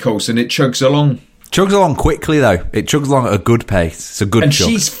would say, Coulson, it chugs along. Chugs along quickly, though. It chugs along at a good pace. It's a good And chug.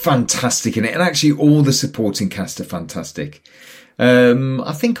 she's fantastic in it. And actually, all the supporting cast are fantastic.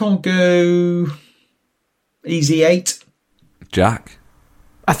 I think I'll go easy 8. Jack?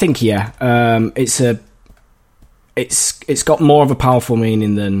 I think, yeah. It's got more of a powerful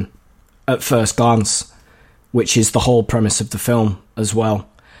meaning than at first glance, which is the whole premise of the film as well.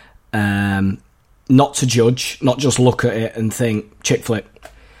 Not to judge, not just look at it and think, chick flick.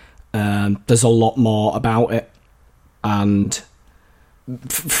 There's a lot more about it. And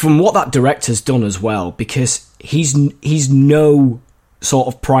from what that director's done as well, because he's no sort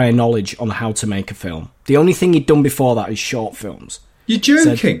of prior knowledge on how to make a film. The only thing he'd done before that is short films. You're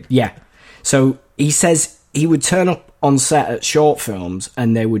joking? Yeah. So he says he would turn up on set at short films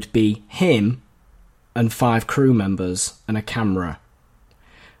and there would be him and 5 crew members and a camera.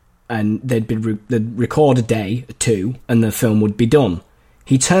 And they'd record a day, 2, and the film would be done.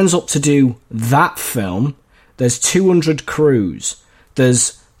 He turns up to do that film. There's 200 crews.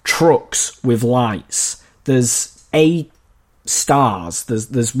 There's trucks with lights. There's 8 stars.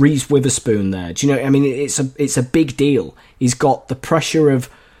 There's Reese Witherspoon there. Do you know? I mean, it's a big deal. He's got the pressure of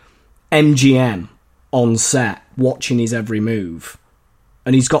MGM on set, watching his every move,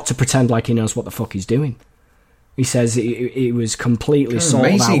 and he's got to pretend like he knows what the fuck he's doing. He says it was completely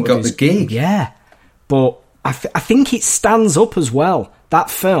sorted out. Amazing, he got the gig. Yeah, but I think it stands up as well. That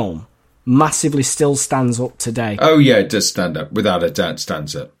film massively still stands up today. Oh yeah, it does stand up. Without a doubt,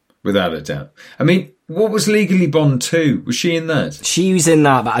 stands up. Without a doubt. I mean, what was Legally Blonde 2? Was she in that? She was in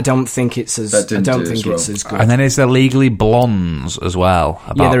that, but I don't think it's as That didn't do as well. as good. And then is there Legally Blondes as well?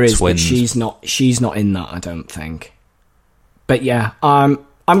 About Yeah, there is, twins. but she's not in that, I don't think. But yeah, I'm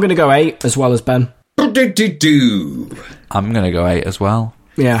going to go 8 as well as Ben. I'm going to go 8 as well.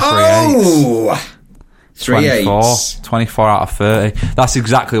 Yeah. 3 8s. 3 8s. 24 out of 30. That's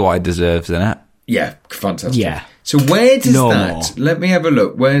exactly what it deserves, isn't it? Yeah, fantastic. Yeah. So where does No that... more. Let me have a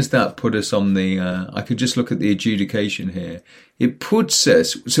look. Where's that put us on the... I could just look at the adjudication here. It puts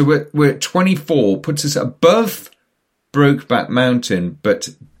us... So we're at 24, puts us above Brokeback Mountain, but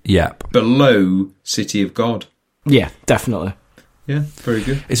Yep. below City of God. Yeah, definitely. Yeah, very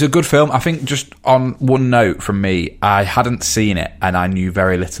good. It's a good film. I think just on one note from me, I hadn't seen it and I knew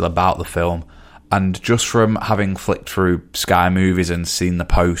very little about the film. And just from having flicked through Sky Movies and seen the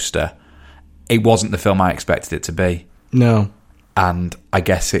poster, it wasn't the film I expected it to be. No. And I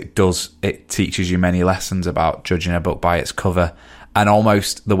guess it teaches you many lessons about judging a book by its cover, and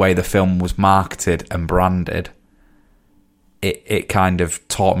almost the way the film was marketed and branded. It kind of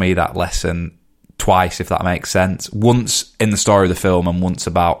taught me that lesson twice, if that makes sense. Once in the story of the film and once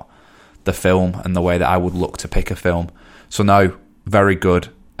about the film and the way that I would look to pick a film. So no, very good.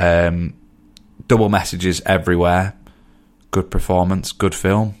 Double messages everywhere. Good performance, good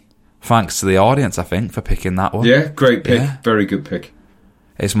film. Thanks to the audience, I think, for picking that one. Yeah, great pick. Yeah. Very good pick.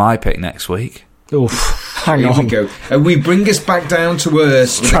 It's my pick next week. Oof. Hang Here on. we go. And we bring us back down to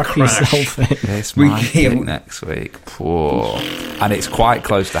earth with a Strap crash. yourself in. It's We- my pick next week. Poor. And it's quite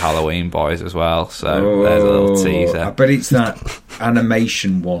close to Halloween, boys, as well. So there's a little I teaser. bet it's that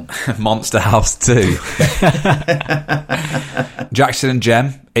animation one. Monster House 2. Jack's Hidden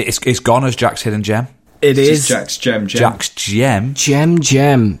Gem. It's gone as Jack's Hidden Gem. It It's is Jack's Gem. Jack's Gem.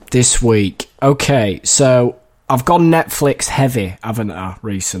 Gem this week. Okay, so I've gone Netflix heavy, haven't I,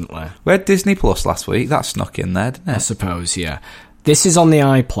 recently? We had Disney Plus last week. That snuck in there, didn't I it? suppose, yeah. This is on the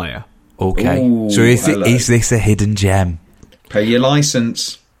iPlayer. Okay. Ooh, So hello. is this a hidden gem? Pay your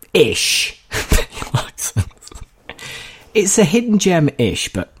license. Ish. It's a hidden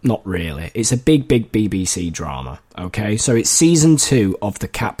gem-ish, but not really. It's a big BBC drama, okay? So it's season 2 of The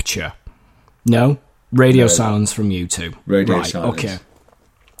Capture. No? Radio Silence from U2. Radio right, Silence. okay.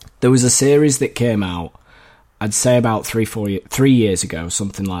 There was a series that came out, I'd say about 3 years ago,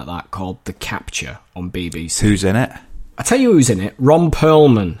 something like that, called The Capture on BBC. Who's in it? I tell you who's in it. Ron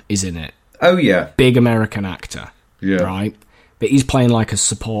Perlman is in it. Oh, yeah. Big American actor. Yeah. Right? But he's playing like a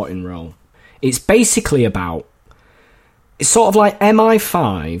supporting role. It's basically about... It's sort of like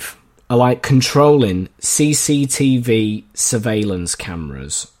MI5 are like controlling CCTV surveillance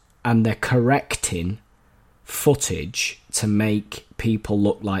cameras, and they're correcting footage to make people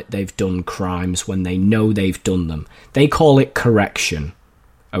look like they've done crimes when they know they've done them. They call it correction.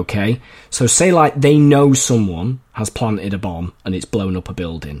 Okay? So say like they know someone has planted a bomb and it's blown up a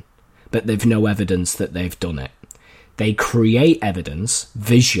building, but they've no evidence that they've done it. They create evidence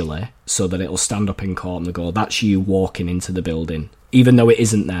visually so that it'll stand up in court and they go, that's you walking into the building, even though it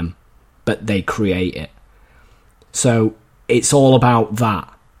isn't them, but they create it. So it's all about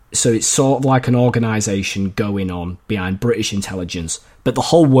that. So it's sort of like an organisation going on behind British intelligence, But the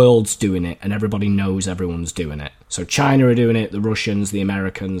whole world's doing it, and everybody knows everyone's doing it. So China are doing it, the Russians, the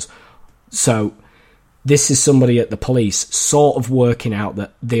Americans. So this is somebody at the police sort of working out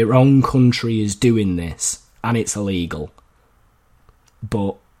that their own country is doing this, and it's illegal.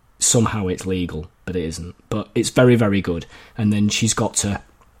 But somehow it's legal, but it isn't. But it's very, very good. And then she's got to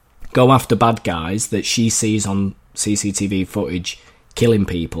go after bad guys that she sees on CCTV footage killing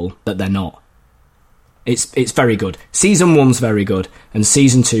people that they're not. It's very good. Season 1's very good, and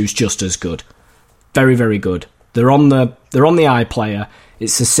Season 2's just as good. Very, very good. They're on the iPlayer.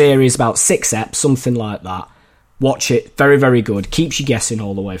 It's a series about 6 eps, something like that. Watch it. Very, very good. Keeps you guessing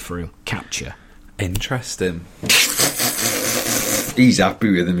all the way through. Capture. Interesting. He's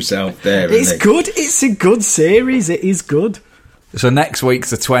happy with himself there, It's isn't he? good. It's a good series. It is good. So next week's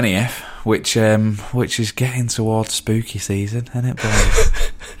the 20th, which is getting towards spooky season, isn't it, boys?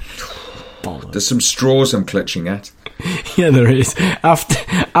 There's some straws I'm clutching at. Yeah, there is.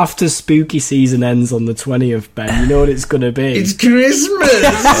 After spooky season ends on the 20th, Ben, you know what it's going to be. It's Christmas!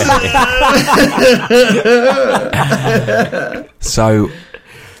 So,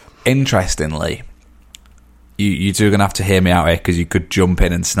 interestingly, you two are going to have to hear me out here because you could jump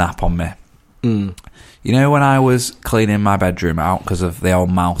in and snap on me. Mm. You know when I was cleaning my bedroom out because of the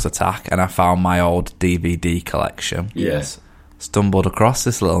old mouse attack and I found my old DVD collection? Yes. Stumbled across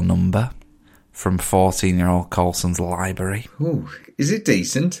this little number from 14-year-old Colson's library. Ooh, is it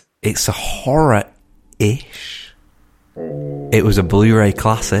decent? It's a horror-ish. It was a Blu-ray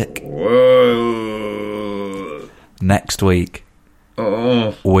classic. Whoa. Next week,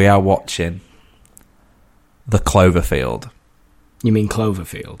 we are watching The Cloverfield. You mean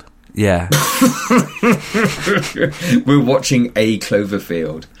Cloverfield? Yeah. We're watching a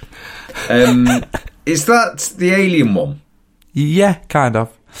Cloverfield. Is that the alien one? Yeah, kind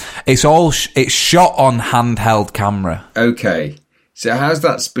of. It's it's shot on handheld camera. Okay. So how's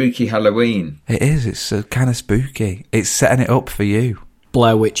that spooky Halloween? It is. It's kind of spooky. It's setting it up for you.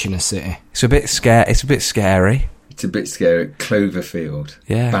 Blair Witch in a City. It's a bit scary. It's a bit scary. It's a bit scary. Cloverfield.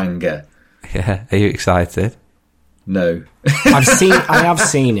 Yeah. Banger. Yeah. Are you excited? No. I have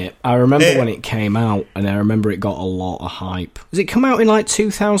seen it. I remember when it came out, and I remember it got a lot of hype. Does it come out in like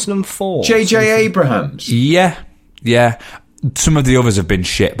 2004? J.J. Abrams. Yeah. Yeah. Some of the others have been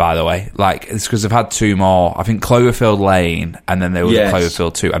shit, by the way. Like, it's because they've had 2 more. I think Cloverfield Lane, and then there was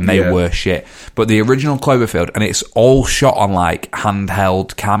Cloverfield 2, and they were shit. But the original Cloverfield, and it's all shot on, like,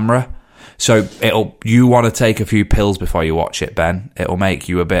 handheld camera. So you want to take a few pills before you watch it, Ben. It'll make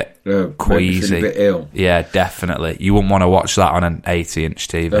you a bit queasy. A bit ill. Yeah, definitely. You wouldn't want to watch that on an 80-inch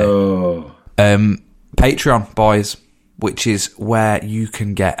TV. Oh. Patreon, boys, which is where you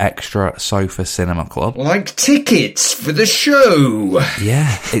can get extra Sofa Cinema Club. Like tickets for the show.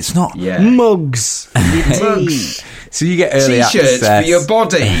 Yeah, it's not... Yeah. Mugs. Mugs. So you get early T-shirts access. for your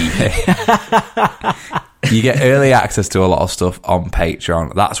body. You get early access to a lot of stuff on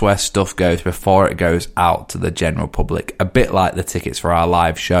Patreon. That's where stuff goes before it goes out to the general public. A bit like the tickets for our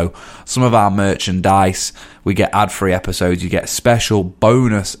live show. Some of our merchandise. We get ad-free episodes. You get special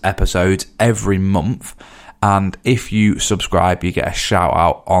bonus episodes every month. And if you subscribe, you get a shout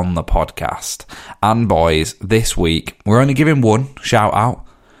out on the podcast. And boys, this week, we're only giving one shout out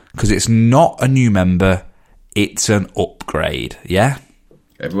because it's not a new member. It's an upgrade. Yeah?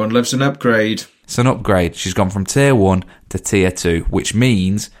 Everyone loves an upgrade. It's an upgrade. She's gone from tier 1 to tier 2, which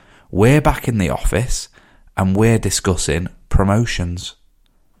means we're back in the office and we're discussing promotions.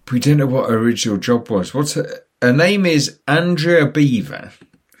 We don't know what her original job was. Her name is Andrea Beaver,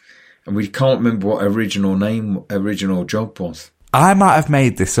 and we can't remember what her original job was. I might have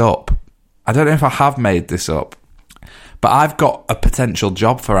made this up. I don't know if I have made this up, but I've got a potential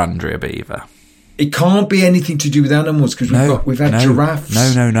job for Andrea Beaver. It can't be anything to do with animals because we've had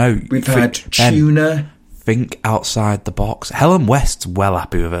giraffes. No. We've had tuna. Think outside the box. Helen West's well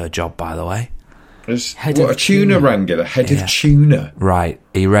happy with her job, by the way. A tuna wrangler, head of tuna. Right,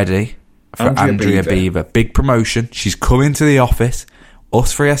 are you ready for Andrea Beaver? Big promotion. She's coming to the office.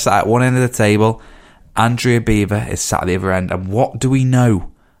 Us three are sat at one end of the table. Andrea Beaver is sat at the other end. And what do we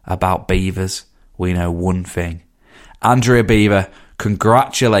know about beavers? We know one thing. Andrea Beaver,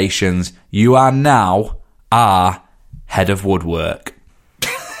 congratulations. You are now our head of woodwork.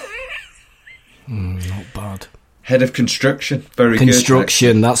 Not bad. Head of construction. Very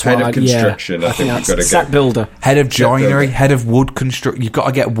construction, good. that's what Head of construction. I think we've got to set go. builder. Head of joinery, head of wood construction. You've got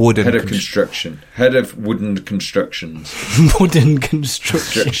to get wood and... Head of construction. Head of wooden constructions. Wooden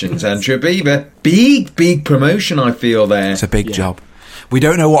construction. Constructions. Andrea Beaver. Big promotion, I feel there. It's a big job. We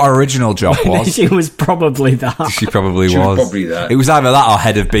don't know what her original job was. She was probably that. She probably was was. Probably that. It was either that or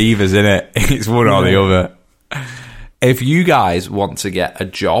head of beavers, innit? It's one or the other. If you guys want to get a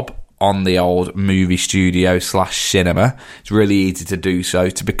job on the old movie studio / cinema, it's really easy to do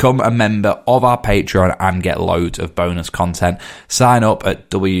so. To become a member of our Patreon and get loads of bonus content, sign up at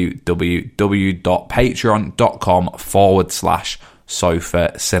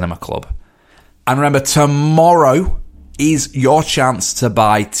www.patreon.com/Sofa Cinema Club. And remember, tomorrow is your chance to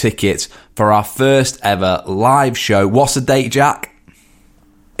buy tickets for our first ever live show. What's the date, Jack?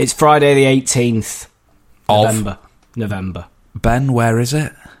 It's Friday the 18th of November. Ben, where is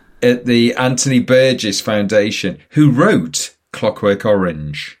it? At the Anthony Burgess Foundation, who wrote Clockwork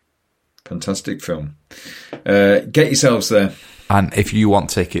Orange. Fantastic film. Get yourselves there. And if you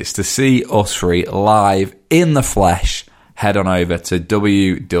want tickets to see us three live in the flesh, head on over to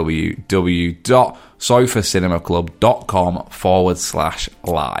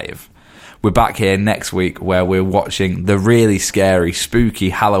www.sofacinemaclub.com/live. We're back here next week where we're watching the really scary, spooky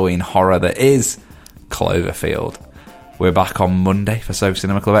Halloween horror that is Cloverfield. We're back on Monday for Sofa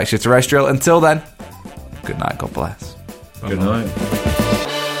Cinema Club Extraterrestrial. Until then, good night, God bless. Good night.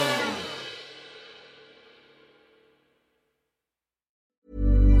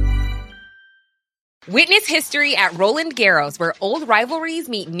 Witness history at Roland Garros, where old rivalries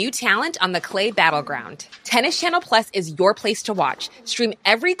meet new talent on the clay battleground. Tennis Channel Plus is your place to watch. Stream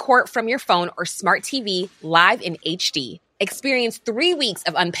every court from your phone or smart TV live in HD. Experience 3 weeks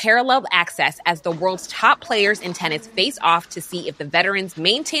of unparalleled access as the world's top players in tennis face off to see if the veterans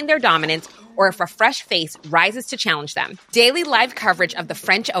maintain their dominance or if a fresh face rises to challenge them. Daily live coverage of the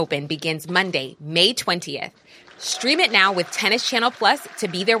French Open begins Monday, May 20th. Stream it now with Tennis Channel Plus to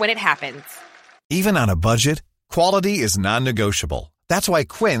be there when it happens. Even on a budget, quality is non-negotiable. That's why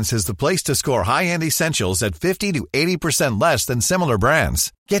Quince is the place to score high-end essentials at 50 to 80% less than similar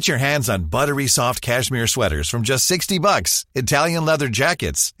brands. Get your hands on buttery soft cashmere sweaters from just $60, Italian leather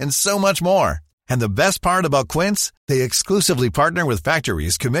jackets, and so much more. And the best part about Quince, they exclusively partner with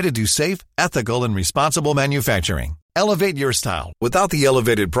factories committed to safe, ethical, and responsible manufacturing. Elevate your style without the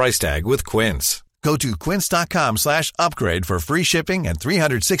elevated price tag with Quince. Go to quince.com/upgrade for free shipping and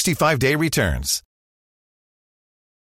 365-day returns.